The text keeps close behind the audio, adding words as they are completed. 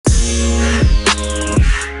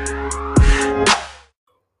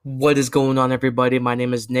What is going on, everybody? My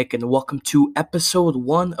name is Nick, and welcome to episode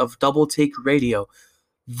 1 of Double Take Radio.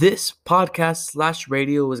 This podcast slash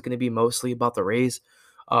radio is going to be mostly about the Rays.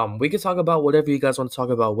 We can talk about whatever you guys want to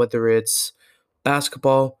talk about, whether it's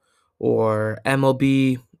basketball or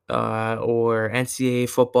MLB or NCAA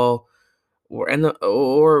football or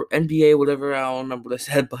NBA, whatever. I don't remember what I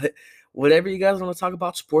said, but whatever you guys want to talk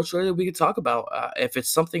about sports related, we can talk about. If it's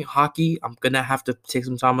something hockey, I'm going to have to take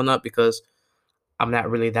some time on that because I'm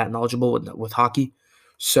not really that knowledgeable with hockey.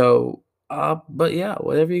 So, but yeah,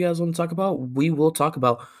 whatever you guys want to talk about, we will talk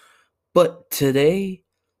about. But today,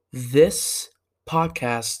 this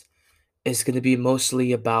podcast is going to be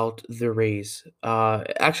mostly about the Rays.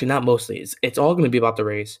 Actually, not mostly. It's all going to be about the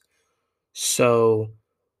Rays. So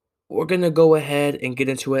we're going to go ahead and get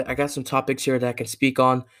into it. I got some topics here that I can speak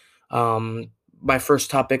on. My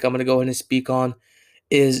first topic I'm going to go ahead and speak on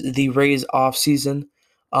is the Rays off season.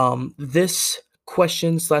 This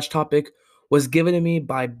question slash topic was given to me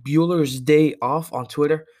by Bueller's Day Off on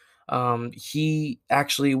Twitter. He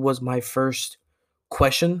actually was my first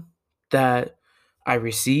question that I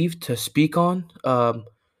received to speak on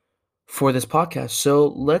for this podcast. So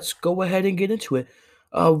let's go ahead and get into it.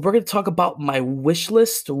 We're going to talk about my wish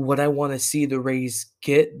list, what I want to see the Rays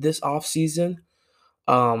get this offseason.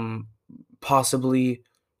 Possibly,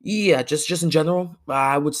 yeah, just in general,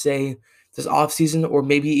 I would say this offseason or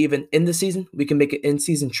maybe even in the season, we can make an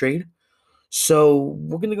in-season trade. So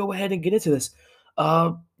we're going to go ahead and get into this.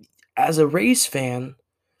 Uh, as a Rays fan,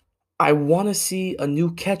 I want to see a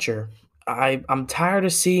new catcher. I'm tired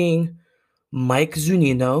of seeing Mike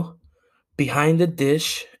Zunino behind the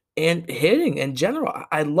dish and hitting in general.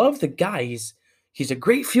 I love the guy. He's a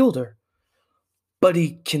great fielder, but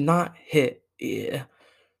he cannot hit. Yeah.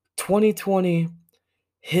 2020,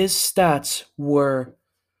 his stats were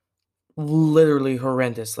literally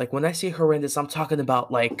horrendous. Like when I say horrendous, I'm talking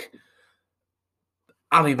about like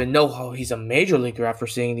I don't even know how he's a major leaguer after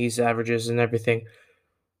seeing these averages and everything.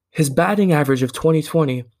 His batting average of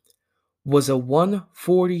 2020 was a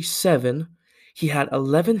 147. He had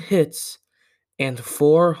 11 hits and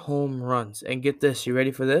 4 home runs. And get this, you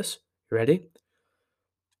ready for this? You ready?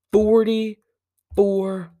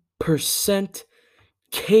 44%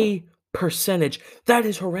 K percentage. That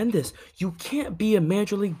is horrendous. You can't be a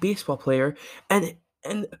Major League Baseball player and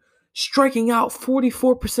striking out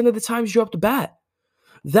 44% of the times you're up to bat.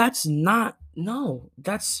 That's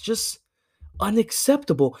just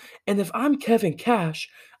unacceptable. And if I'm Kevin Cash,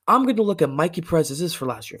 I'm going to look at Mikey Perez. This is for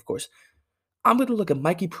last year, of course. I'm going to look at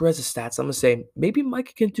Mikey Perez's stats. I'm going to say, maybe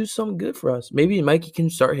Mikey can do something good for us. Maybe Mikey can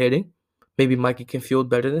start hitting. Maybe Mikey can field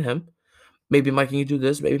better than him. Maybe Mike can do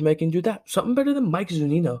this. Maybe Mike can do that. Something better than Mike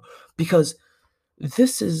Zunino, because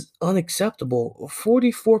this is unacceptable.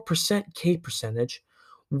 44% K percentage,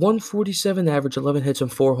 147 average, 11 hits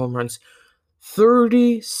and 4 home runs.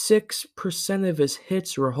 36% of his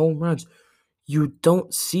hits were home runs. You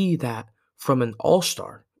don't see that from an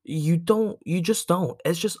all-star. You just don't.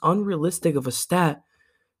 It's just unrealistic of a stat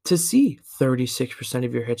to see 36%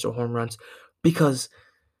 of your hits are home runs, because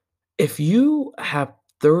if you have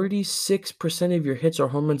 36% of your hits are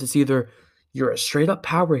home runs, it's either you're a straight up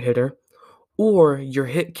power hitter or your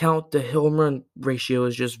hit count to home run ratio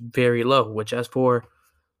is just very low, which as for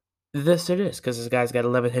this it is, because this guy's got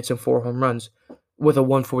 11 hits and 4 home runs with a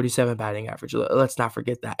 147 batting average. Let's not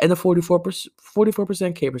forget that. And a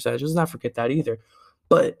 44% K percentage. Let's not forget that either.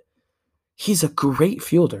 But he's a great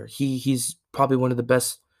fielder. He's probably one of the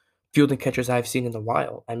best fielding catchers I've seen in a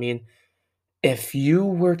while. I mean, if you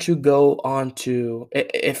were to go on to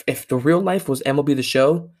if the real life was MLB The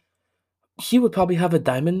Show, he would probably have a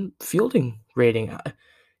diamond fielding rating.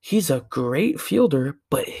 He's a great fielder,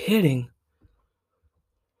 but hitting,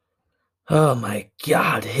 oh my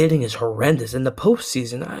God, hitting is horrendous. In the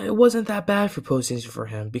postseason, it wasn't that bad for postseason for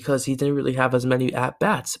him because he didn't really have as many at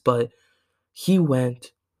bats, but he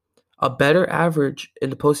went a better average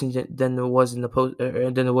in the postseason than it was in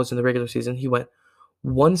the regular season. He went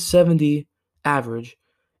 170 average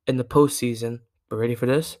in the postseason. But ready for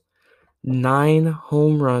this? 9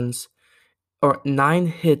 home runs or 9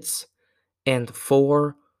 hits and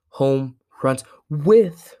 4 home runs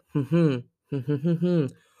with with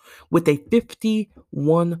a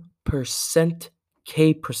 51%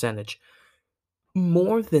 K percentage.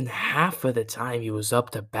 More than half of the time he was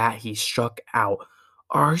up to bat, he struck out.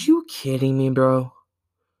 Are you kidding me, bro?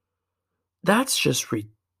 That's just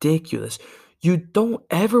ridiculous. You don't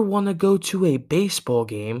ever want to go to a baseball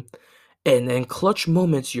game and in clutch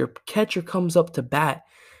moments your catcher comes up to bat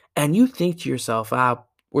and you think to yourself,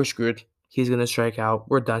 we're screwed. He's going to strike out.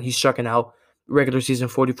 We're done. He's striking out regular season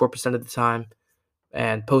 44% of the time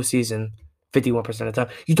and postseason 51% of the time.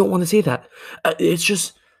 You don't want to say that. It's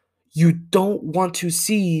just you don't want to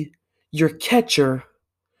see your catcher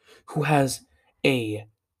who has a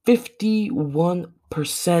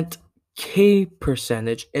 51% K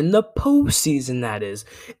percentage in the postseason, that is.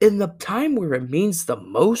 In the time where it means the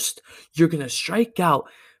most, you're going to strike out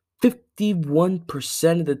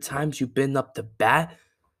 51% of the times you've been up to bat.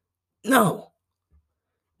 No,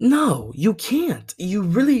 you can't.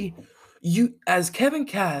 As Kevin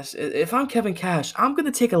Cash, if I'm Kevin Cash, I'm going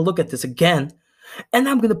to take a look at this again. And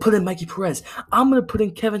I'm going to put in Mikey Perez. I'm going to put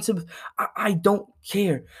in Kevin Simmons. I don't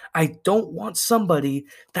care. I don't want somebody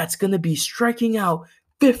that's going to be striking out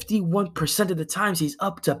 51% of the times he's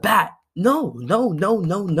up to bat. No.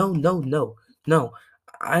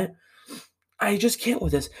 I just can't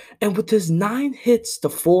with this. And with his 9 hits to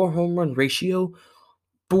 4 home run ratio,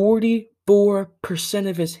 44%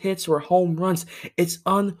 of his hits were home runs. It's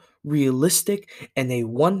unrealistic in a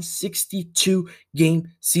 162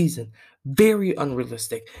 game season. Very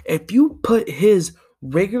unrealistic. If you put his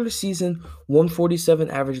regular season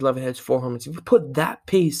 147 average 11 hits, 4 home runs, if you put that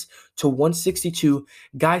pace to 162,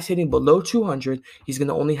 guys hitting below 200, he's going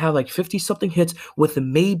to only have like 50 something hits with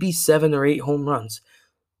maybe 7 or 8 home runs.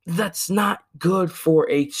 That's not good for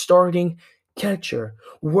a starting catcher.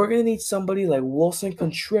 We're going to need somebody like Wilson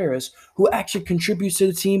Contreras who actually contributes to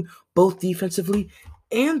the team both defensively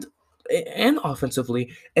and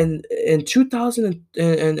offensively. And in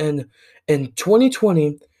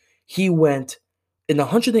 2020, he went in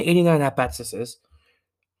 189 at-bats, this is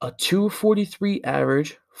a 243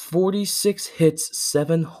 average, 46 hits,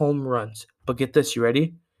 7 home runs. But get this, you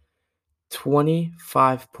ready?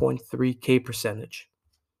 25.3 K percentage.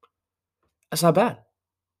 That's not bad.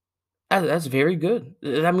 That's very good.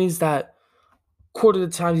 That means that quarter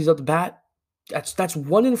of the time he's up the bat, that's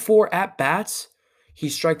 1 in 4 at bats he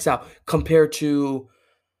strikes out, compared to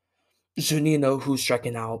Zunino, who's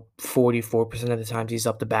striking out 44% of the times he's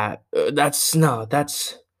up the bat. That's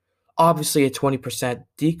obviously a 20%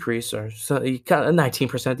 decrease, or a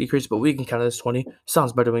 19% decrease, but we can count it as 20.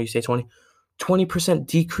 Sounds better when you say 20. 20%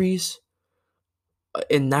 decrease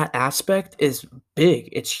in that aspect is big.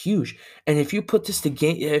 It's huge. And if you put this to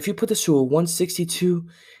a 162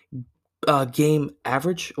 game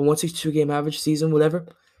average, a 162 game average season, whatever,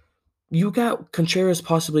 you got Contreras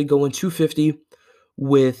possibly going 250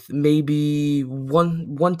 with maybe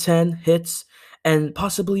 110 hits and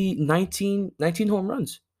possibly 19 home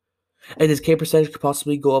runs. And his K percentage could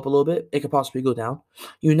possibly go up a little bit. It could possibly go down.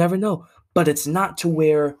 You never know. But it's not to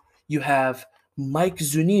where you have Mike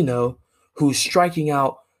Zunino, who's striking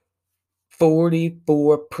out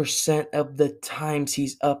 44% of the times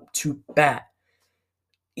he's up to bat.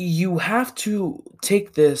 You have to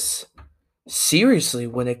take this seriously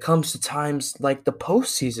when it comes to times like the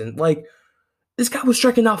postseason. Like, this guy was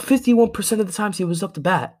striking out 51% of the times he was up to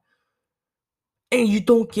bat. And you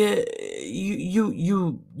don't get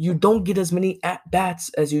you don't get as many at bats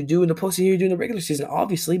as you do in the postseason, you do in the regular season,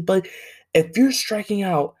 obviously. But if you're striking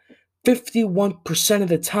out 51% of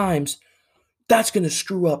the times, that's gonna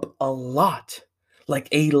screw up a lot, like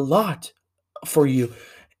a lot, for you.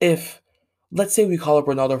 If, let's say we call up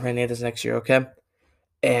Ronaldo Hernandez next year, okay,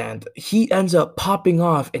 and he ends up popping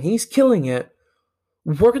off and he's killing it,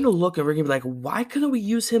 we're gonna look and we're gonna be like, why couldn't we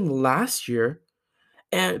use him last year?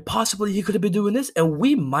 And possibly he could have been doing this, and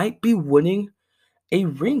we might be winning a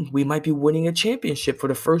ring. We might be winning a championship for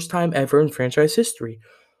the first time ever in franchise history.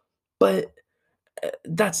 But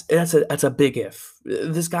that's a big if.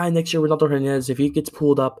 This guy next year, Ronaldo Hernandez, if he gets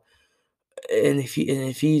pulled up, and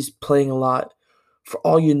if he's playing a lot, for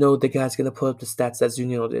all you know, the guy's gonna put up the stats that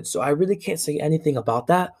Zunino did. So I really can't say anything about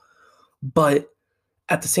that. But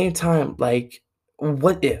at the same time, like,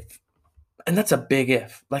 what if? And that's a big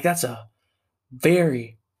if. Like, that's a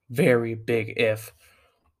very, very big if.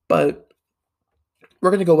 But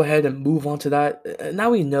we're going to go ahead and move on to that.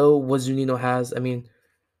 Now we know what Zunino has. I mean,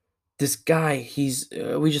 this guy,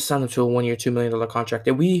 we just signed him to a 1-year, $2 million contract.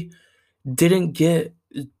 And we didn't get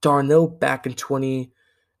d'Arnaud back in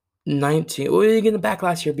 2019. We didn't get him back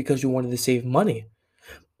last year because we wanted to save money.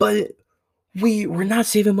 But we're not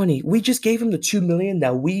saving money. We just gave him the $2 million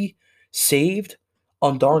that we saved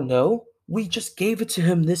on d'Arnaud. We just gave it to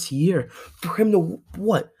him this year for him to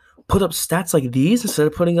put up stats like these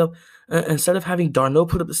instead of having d'Arnaud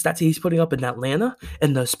put up the stats he's putting up in Atlanta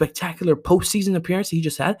and the spectacular postseason appearance he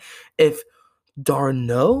just had. If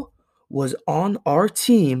d'Arnaud was on our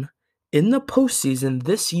team in the postseason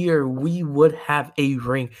this year, we would have a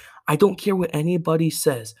ring. I don't care what anybody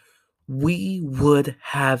says. We would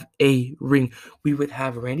have a ring. We would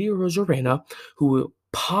have Randy Arozarena, who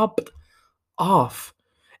popped off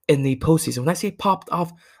in the postseason. When I say popped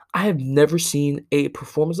off, I have never seen a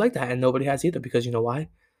performance like that, and nobody has either because you know why?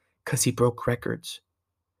 Because he broke records.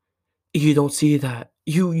 You don't see that.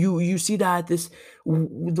 You see that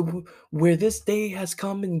where this day has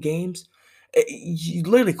come in games.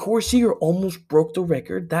 Literally, Corey Seager almost broke the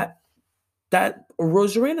record that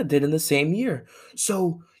Rosarena did in the same year.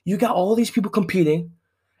 So you got all these people competing,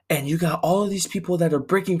 and you got all of these people that are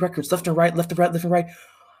breaking records left and right, left and right, left and right.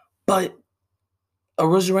 But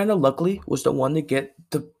Rosarena luckily was the one to get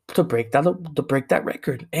to break that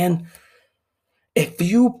record. And if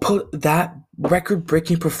you put that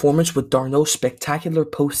record-breaking performance with Darno's spectacular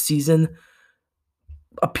postseason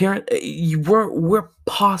appearance, we're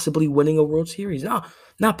possibly winning a World Series. No,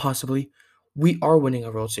 not possibly. We are winning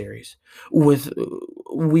a World Series. With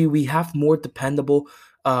we have more dependable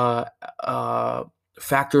uh uh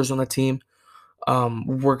factors on the team.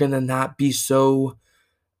 We're gonna not be so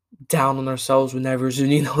down on ourselves whenever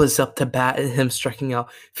Zunino is up to bat and him striking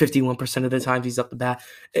out 51% of the times he's up to bat.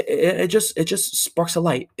 It just sparks a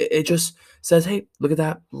light. It just says, "Hey, look at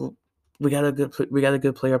that. We got a good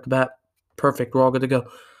player up to bat. Perfect. We're all good to go."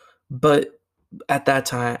 But at that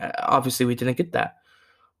time, obviously we didn't get that.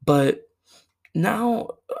 But now,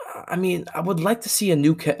 I mean, I would like to see a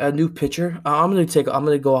new pitcher. I'm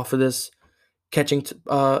gonna go off of this catching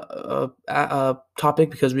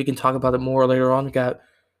topic because we can talk about it more later on. We got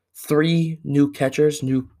three new catchers,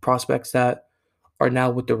 new prospects that are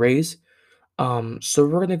now with the Rays. So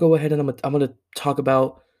we're gonna go ahead and I'm gonna talk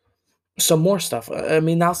about some more stuff. I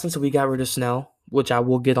mean, now since we got rid of Snell, which I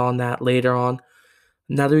will get on that later on.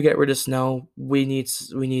 Now that we get rid of Snell, we need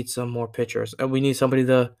some more pitchers, and we need somebody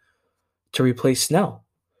to replace Snell.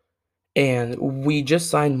 And we just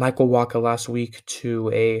signed Michael Walker last week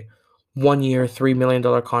to a 1 year, $3 million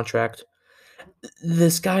contract.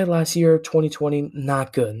 This guy last year, 2020,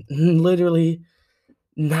 not good. Literally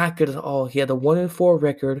not good at all. He had a 1-4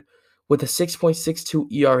 record with a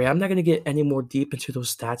 6.62 ERA. I'm not going to get any more deep into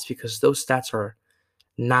those stats because those stats are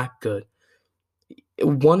not good.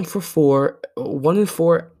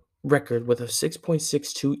 1-4 record with a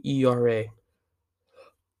 6.62 ERA.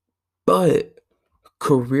 But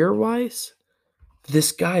career-wise,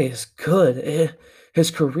 this guy is good. His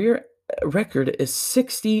career record is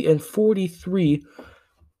 60-43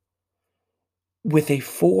 with a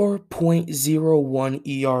 4.01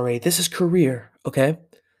 ERA. This is career, okay?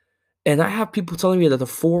 And I have people telling me that the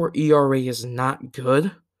 4 ERA is not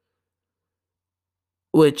good,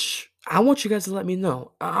 which I want you guys to let me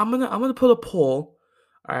know. I'm gonna put a poll.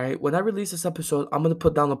 All right, when I release this episode, I'm gonna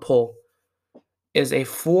put down a poll. Is a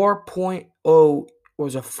 4.0 or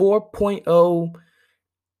is a 4.0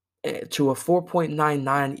 to a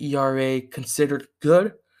 4.99 ERA considered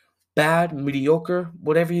good, bad, mediocre,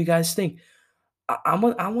 whatever you guys think? I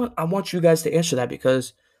want you guys to answer that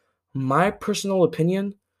because my personal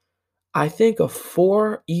opinion, I think a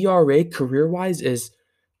 4 ERA career-wise is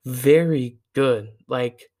very good,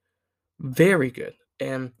 like very good.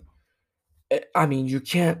 And I mean, you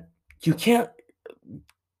can't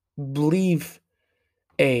leave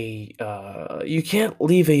you can't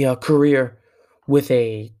leave a career with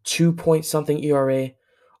a 2 point something ERA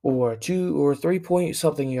or 2 or 3 point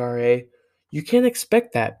something ERA. You can't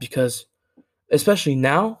expect that because especially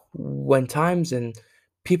now when times and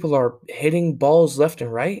people are hitting balls left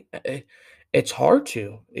and right, it's hard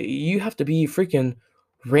to. You have to be freaking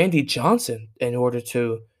Randy Johnson in order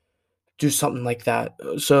to do something like that.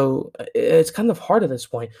 So it's kind of hard at this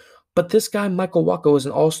point. But this guy, Michael Wacha, was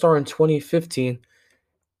an All Star in 2015,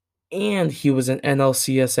 and he was an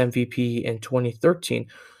NLCS MVP in 2013.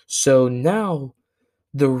 So now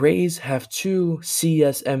the Rays have two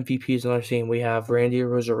CS MVPs on our team. We have Randy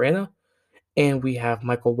Rosarena and we have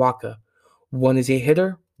Michael Wacha. One is a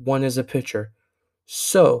hitter, one is a pitcher.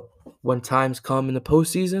 So when times come in the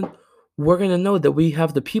postseason, we're going to know that we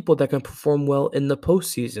have the people that can perform well in the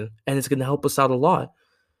postseason, and it's going to help us out a lot.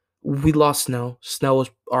 We lost Snell. Snell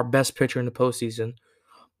was our best pitcher in the postseason.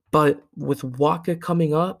 But with Wacha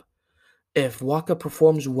coming up, if Wacha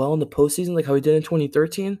performs well in the postseason like how he did in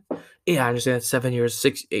 2013, yeah, I understand it's 7 years,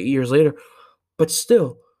 6, 8 years later. But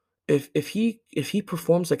still, if he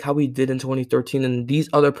performs like how he did in 2013 and these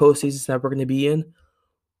other postseasons that we're going to be in,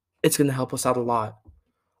 it's going to help us out a lot.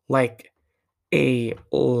 Like a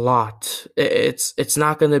lot. It's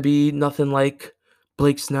not going to be nothing like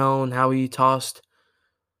Blake Snell and how he tossed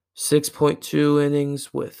 6.2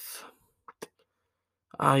 innings with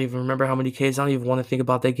I don't even remember how many Ks. I don't even want to think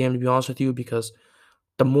about that game to be honest with you because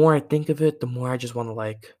the more I think of it, the more I just want to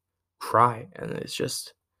like cry, and it's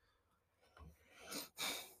just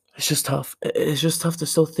tough. It's just tough to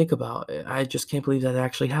still think about. I just can't believe that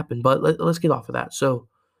actually happened. But let's get off of that. So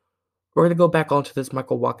we're gonna go back onto this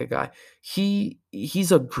Michael Wacha guy.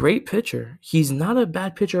 He's a great pitcher. He's not a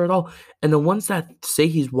bad pitcher at all. And the ones that say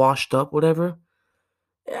he's washed up, whatever,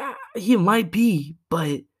 yeah, he might be,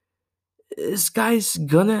 but this guy's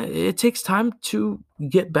gonna. It takes time to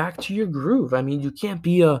get back to your groove. I mean, you can't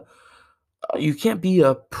be a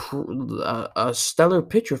stellar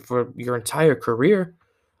pitcher for your entire career.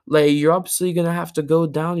 Like you're obviously gonna have to go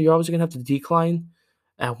down. You're obviously gonna have to decline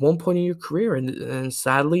at one point in your career, and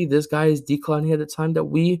sadly, this guy is declining at the time that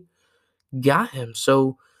we got him.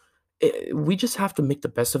 So we just have to make the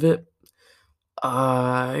best of it.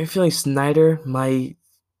 I feel like Snyder might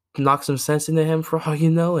knock some sense into him for all you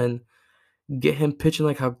know, and get him pitching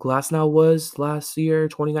like how Glasnow was last year,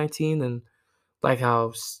 2019, and like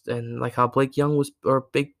how Blake Young was or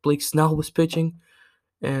Big Blake Snell was pitching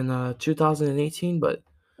in 2018. But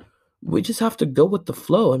we just have to go with the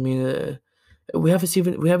flow. I mean, we haven't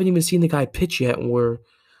even seen the guy pitch yet, and we're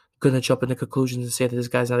gonna jump into conclusions and say that this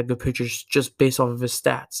guy's not a good pitcher just based off of his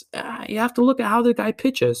stats. You have to look at how the guy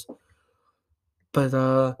pitches. But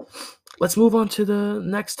let's move on to the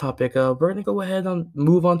next topic. We're gonna go ahead and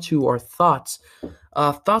move on to our thoughts.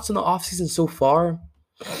 Thoughts on the offseason so far.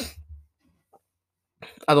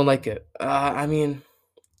 I don't like it. I mean,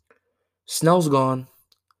 Snell's gone.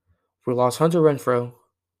 We lost Hunter Renfro.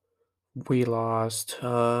 We lost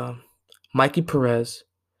Mikey Perez.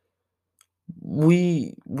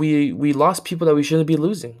 We lost people that we shouldn't be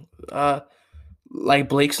losing. Like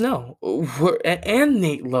Blake Snell. And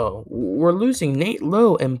Nate Lowe. We're losing Nate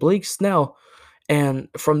Lowe and Blake Snell. And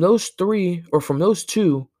from those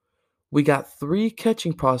two, we got three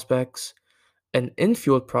catching prospects, an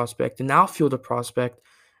infield prospect, an outfielder prospect,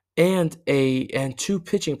 and two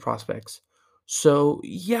pitching prospects. So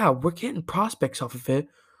yeah, we're getting prospects off of it,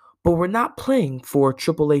 but we're not playing for a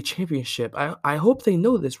AAA championship. I hope they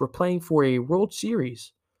know this. We're playing for a World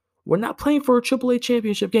Series. We're not playing for a AAA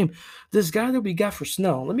championship game. This guy that we got for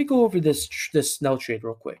Snell. Let me go over this Snell trade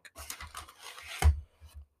real quick.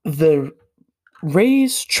 The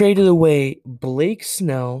Rays traded away Blake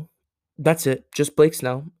Snell. That's it, just Blake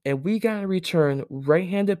Snell. And we got to return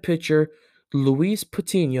right-handed pitcher Luis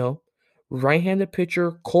Patino, right-handed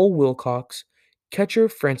pitcher Cole Wilcox, catcher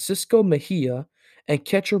Francisco Mejia, and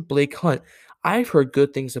catcher Blake Hunt. I've heard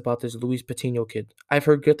good things about this Luis Patino kid. I've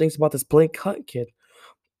heard good things about this Blake Hunt kid.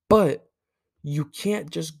 But you can't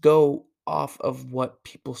just go off of what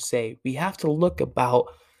people say. We have to look about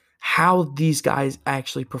how these guys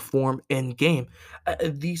actually perform in game.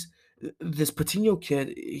 This Patino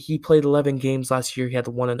kid, he played 11 games last year. He had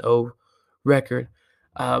the 1-0 record.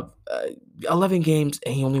 Uh, uh, 11 games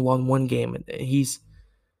and he only won one game. And he's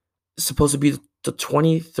supposed to be the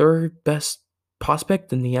 23rd best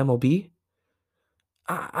prospect in the MLB.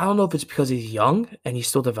 I don't know if it's because he's young and he's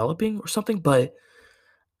still developing or something, but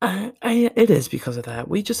it is because of that.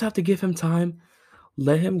 We just have to give him time,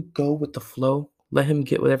 let him go with the flow, let him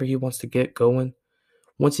get whatever he wants to get going.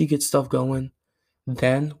 Once he gets stuff going,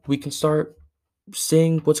 then we can start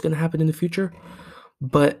seeing what's going to happen in the future.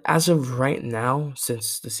 But as of right now,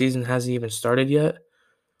 since the season hasn't even started yet,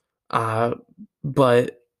 uh,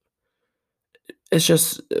 but it's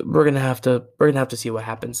just we're gonna have to see what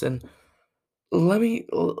happens. And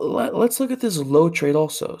let's look at this Lowe trade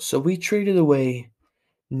also. So we traded away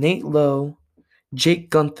Nate Lowe, Jake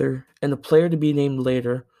Gunther, and a player to be named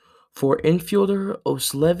later for infielder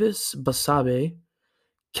Oslevis Basabe,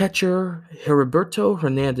 catcher Heriberto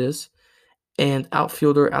Hernandez, and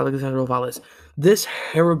outfielder Alexander Ovales. This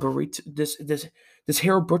Heriberto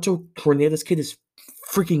Hernandez kid is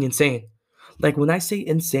freaking insane. Like when I say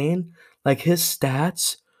insane, like his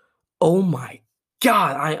stats, oh my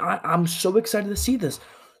god, I'm so excited to see this.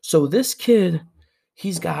 So this kid,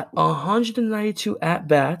 he's got 192 at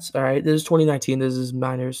bats. All right, this is 2019. This is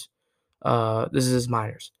minors. This is his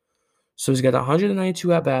minors. So he's got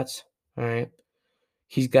 192 at bats. All right,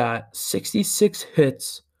 he's got 66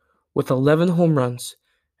 hits with 11 home runs.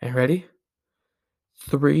 And ready?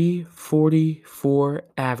 344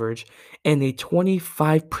 average and a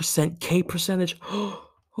 25% K percentage.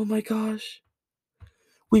 Oh my gosh.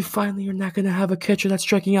 We finally are not going to have a catcher that's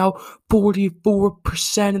striking out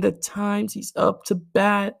 44% of the times he's up to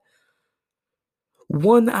bat.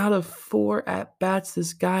 1 out of 4 at bats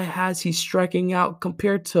this guy has, he's striking out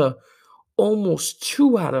compared to almost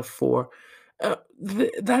 2 out of 4.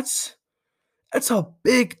 That's a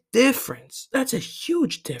big difference. That's a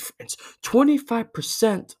huge difference.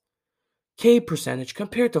 25% K percentage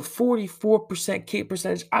compared to 44% K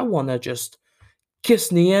percentage. I want to just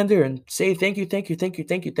kiss Neander and say thank you, thank you, thank you,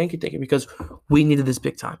 thank you, thank you, thank you, because we needed this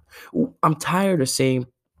big time. I'm tired of seeing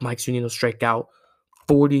Mike Zunino strike out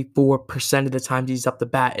 44% of the times he's up the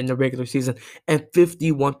bat in the regular season and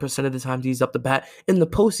 51% of the times he's up the bat in the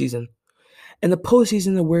postseason. And the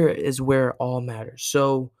postseason is where it all matters.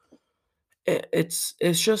 So it's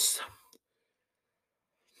just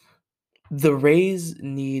the Rays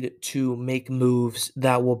need to make moves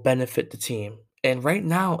that will benefit the team. And right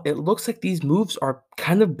now, it looks like these moves are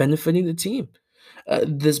kind of benefiting the team.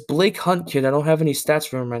 This Blake Hunt kid, I don't have any stats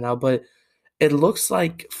for him right now, but it looks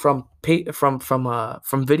like from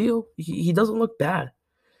video, he doesn't look bad.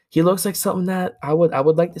 He looks like something that I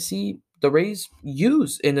would like to see the Rays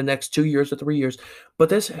use in the next 2 years or 3 years. But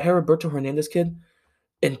this Heriberto Hernandez kid,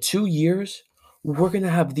 in 2 years, we're gonna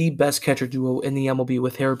have the best catcher duo in the MLB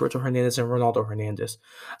with Heriberto Hernandez and Ronaldo Hernandez.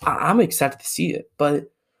 I'm excited to see it,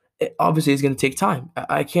 but obviously it's gonna take time.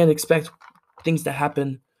 I can't expect things to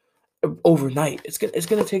happen overnight. It's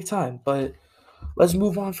gonna take time, but let's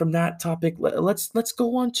move on from that topic. Let's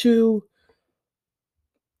go on to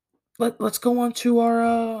let's go on to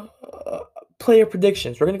our player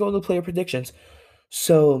predictions. We're gonna go into player predictions.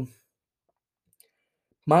 So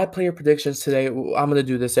my player predictions today. I'm gonna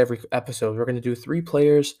do this every episode. We're gonna do 3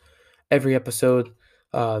 players every episode.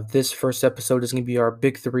 This first episode is gonna be our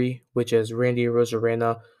big three, which is Randy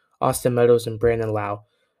Arozarena, Austin Meadows, and Brandon Lau.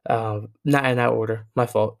 Not in that order. My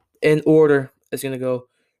fault. In order, it's gonna go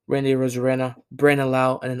Randy Arozarena, Brandon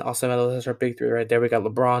Lau, and then Austin Meadows. That's our big three right there. We got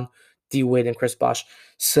LeBron, D Wade, and Chris Bosh.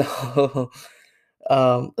 So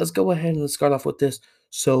let's go ahead and let's start off with this.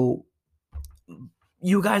 So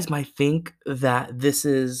you guys might think that this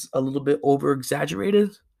is a little bit over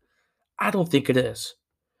exaggerated. I don't think it is.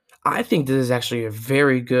 I think this is actually a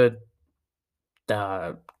very good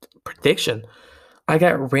uh, prediction. I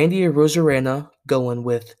got Randy Arozarena going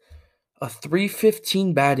with a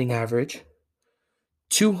 315 batting average,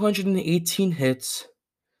 218 hits,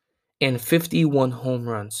 and 51 home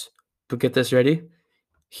runs. But get this ready.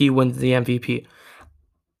 He wins the MVP.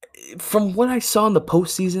 From what I saw in the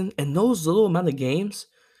postseason and those little amount of games,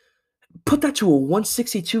 put that to a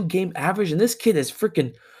 162 game average, and this kid is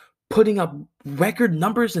freaking putting up record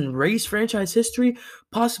numbers in Rays franchise history,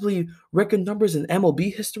 possibly record numbers in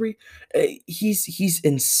MLB history. He's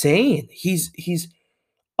insane. He's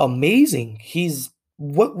amazing. He's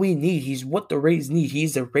what we need. He's what the Rays need.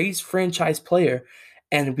 He's a Rays franchise player,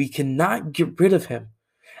 and we cannot get rid of him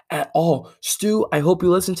at all. Stu, I hope you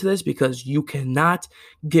listen to this because you cannot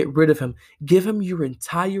get rid of him. Give him your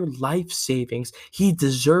entire life savings. He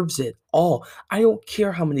deserves it all. I don't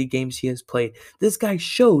care how many games he has played. This guy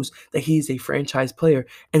shows that he's a franchise player.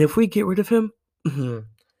 And if we get rid of him,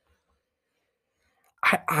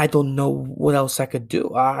 I don't know what else I could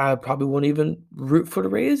do. I probably wouldn't even root for the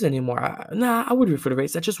Rays anymore. I would root for the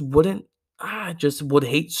Rays. I just would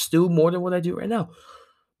hate Stu more than what I do right now.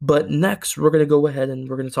 But next, we're going to go ahead and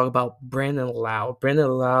we're going to talk about Brandon Lau. Brandon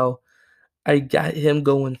Lau, I got him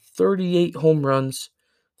going 38 home runs,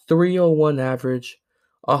 301 average,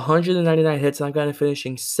 199 hits, and I got him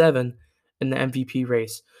finishing 7 in the MVP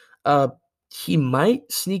race. He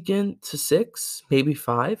might sneak in to 6, maybe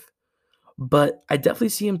 5, but I definitely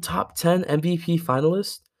see him top 10 MVP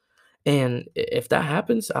finalist. And if that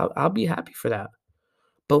happens, I'll be happy for that.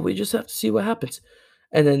 But we just have to see what happens.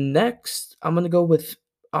 And then next, I'm going to go with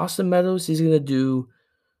Austin Meadows. He's going to do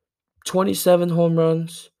 27 home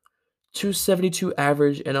runs, 272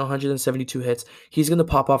 average, and 172 hits. He's going to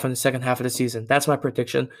pop off in the second half of the season. That's my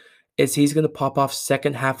prediction. Is he's going to pop off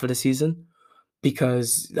second half of the season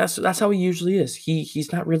because that's how he usually is.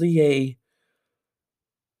 He's not really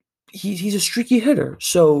he's a streaky hitter.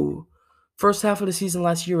 So first half of the season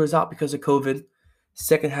last year was out because of COVID.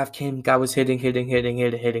 Second half came, guy was hitting.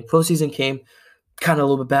 Postseason came, kind of a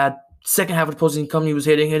little bit bad. Second half of the postseason come, he was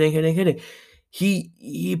hitting.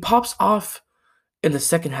 He pops off in the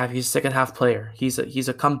second half. He's a second half player. He's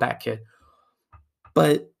a comeback kid.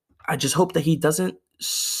 But I just hope that he doesn't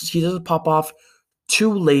pop off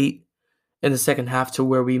too late in the second half to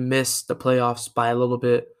where we miss the playoffs by a little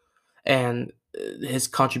bit and his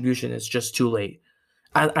contribution is just too late.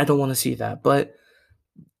 I don't want to see that. But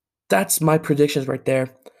that's my predictions right there.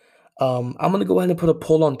 I'm going to go ahead and put a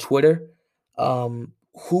poll on Twitter.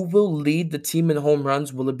 Who will lead the team in home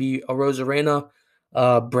runs? Will it be Arozarena,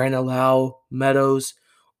 Brandon Lau, Meadows,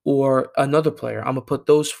 or another player? I'm going to put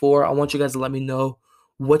those 4. I want you guys to let me know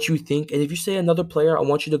what you think. And if you say another player, I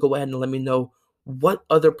want you to go ahead and let me know what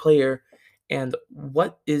other player and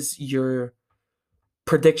what is your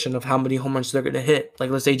prediction of how many home runs they're going to hit. Like,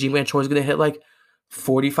 let's say Ji-Man Choi is going to hit like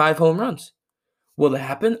 45 home runs. Will it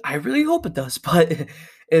happen? I really hope it does, but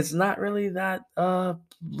it's not really that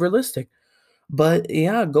realistic. But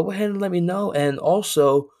yeah, go ahead and let me know. And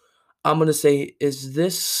also, I'm going to say, is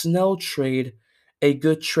this Snell trade a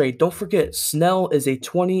good trade. Don't forget, Snell is a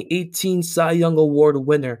 2018 Cy Young Award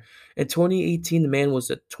winner. In 2018, the man was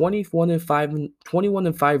a 21 and 5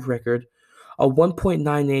 record, a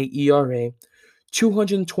 1.98 ERA,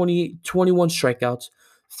 21 strikeouts,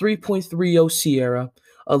 3.30 SIERA,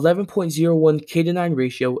 11.01 K to 9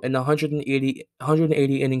 ratio, and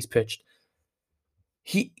 180 innings pitched.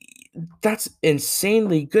 He That's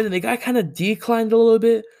insanely good. And the guy kind of declined a little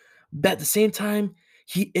bit, but at the same time,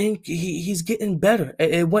 he's getting better.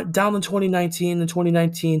 It went down in 2019. In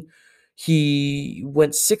 2019, he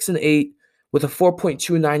went 6-8 with a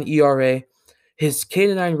 4.29 ERA. His K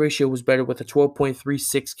to 9 ratio was better with a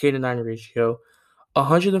 12.36 K to 9 ratio,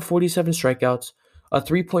 147 strikeouts, a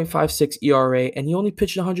 3.56 ERA, and he only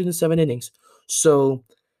pitched 107 innings. So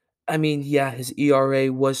I mean, yeah, his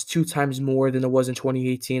ERA was 2 times more than it was in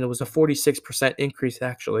 2018. It was a 46% increase,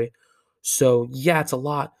 actually. So, yeah, it's a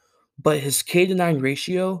lot. But his K to 9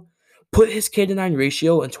 ratio, put his K to 9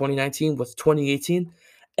 ratio in 2019 with 2018,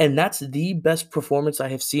 and that's the best performance I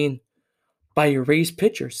have seen by a Rays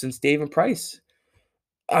pitcher since David Price.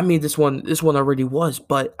 I mean, this one already was,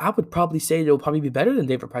 but I would probably say it'll probably be better than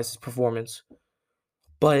David Price's performance.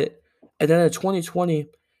 But and then in 2020,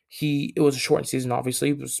 it was a shortened season, obviously.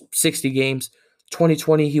 It was 60 games.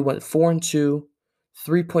 2020, he went 4-2,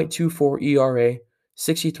 3.24 ERA,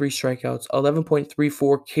 63 strikeouts,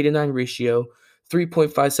 11.34 K to 9 ratio,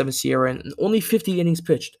 3.57 SIERA, and only 50 innings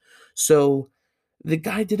pitched. So the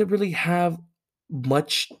guy didn't really have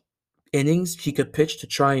much innings he could pitch to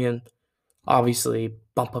try and obviously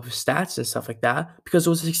bump up his stats and stuff like that because it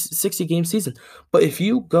was a 60 game season. But if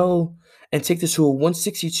you go and take this to a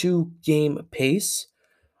 162 game pace,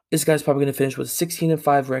 this guy's probably going to finish with a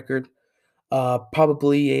 16-5 record,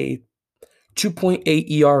 probably a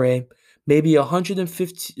 2.8 ERA, maybe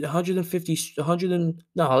 150,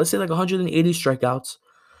 no, let's say like 180 strikeouts.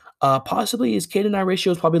 Possibly his K to 9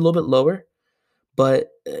 ratio is probably a little bit lower, but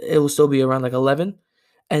it will still be around like 11.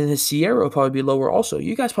 And his SIERA will probably be lower also.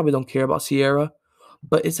 You guys probably don't care about SIERA,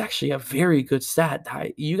 but it's actually a very good stat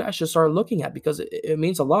that you guys should start looking at because it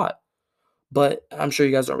means a lot. But I'm sure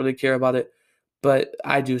you guys don't really care about it, but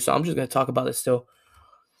I do, so I'm just going to talk about it still.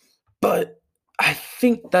 But I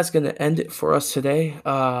think that's going to end it for us today.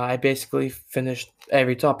 I basically finished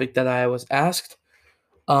every topic that I was asked.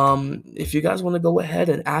 If you guys want to go ahead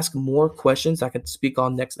and ask more questions I could speak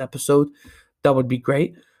on next episode, that would be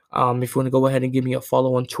great. If you want to go ahead and give me a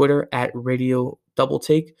follow on Twitter at Radio Double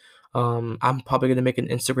Take, I'm probably going to make an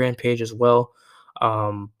Instagram page as well.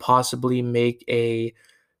 Possibly make a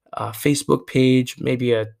Facebook page,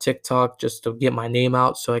 maybe a TikTok, just to get my name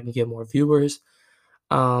out so I can get more viewers.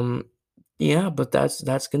 Um, yeah, but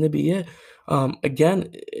that's gonna be it. Again,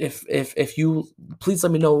 if you please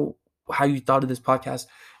let me know how you thought of this podcast.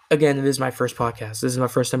 Again, it is my first podcast. This is my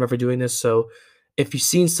first time ever doing this. So if you've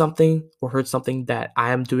seen something or heard something that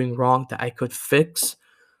I am doing wrong that I could fix,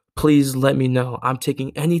 please let me know. I'm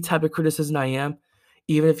taking any type of criticism I am.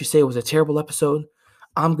 Even if you say it was a terrible episode,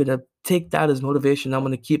 I'm going to take that as motivation. I'm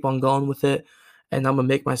going to keep on going with it and I'm going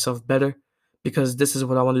to make myself better because this is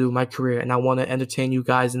what I want to do in my career. And I want to entertain you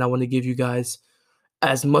guys and I want to give you guys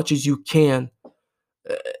as much as you can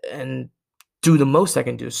and do the most I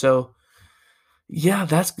can do. So, yeah,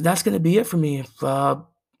 that's going to be it for me.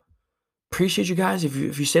 Appreciate you guys. If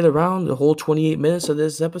you stayed around the whole 28 minutes of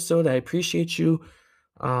this episode, I appreciate you.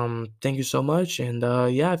 Thank you so much. And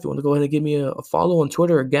yeah, if you want to go ahead and give me a follow on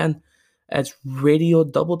Twitter again, it's Radio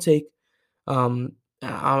Double Take. I'm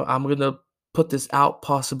gonna put this out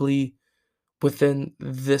possibly within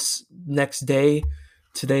this next day.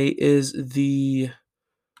 Today is the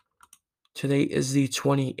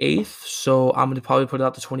 28th, so I'm gonna probably put it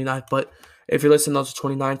out the 29th. But if you're listening on the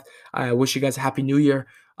 29th, I wish you guys a happy new year.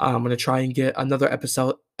 I'm gonna try and get another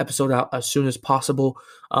episode out as soon as possible.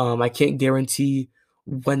 I can't guarantee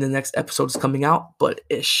when the next episode is coming out, but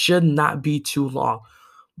it should not be too long.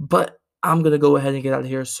 But I'm gonna go ahead and get out of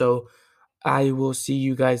here. So I will see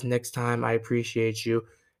you guys next time. I appreciate you,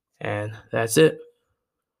 and that's it.